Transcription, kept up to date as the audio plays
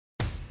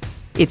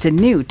It's a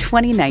new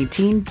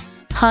 2019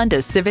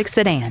 Honda Civic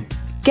sedan.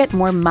 Get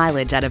more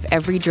mileage out of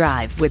every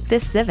drive with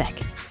this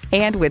Civic.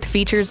 And with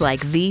features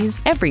like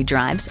these, every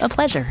drive's a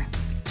pleasure.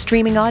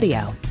 Streaming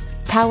audio,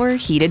 power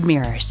heated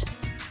mirrors,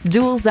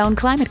 dual zone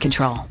climate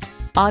control,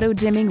 auto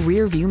dimming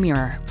rear view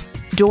mirror,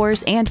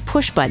 doors and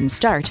push button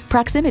start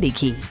proximity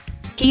key,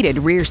 heated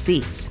rear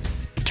seats,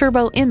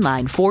 turbo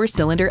inline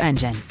 4-cylinder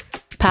engine,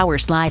 power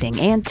sliding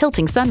and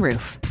tilting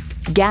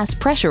sunroof, gas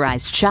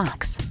pressurized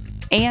shocks,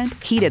 and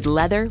heated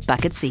leather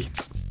bucket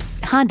seats.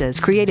 Honda's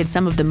created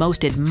some of the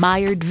most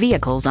admired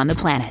vehicles on the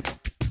planet.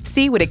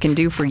 See what it can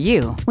do for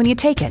you when you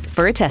take it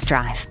for a test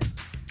drive.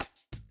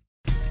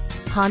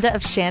 Honda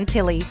of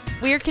Chantilly.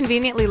 We are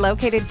conveniently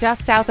located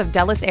just south of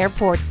Dulles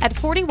Airport at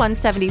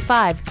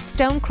 4175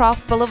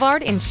 Stonecroft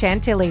Boulevard in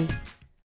Chantilly.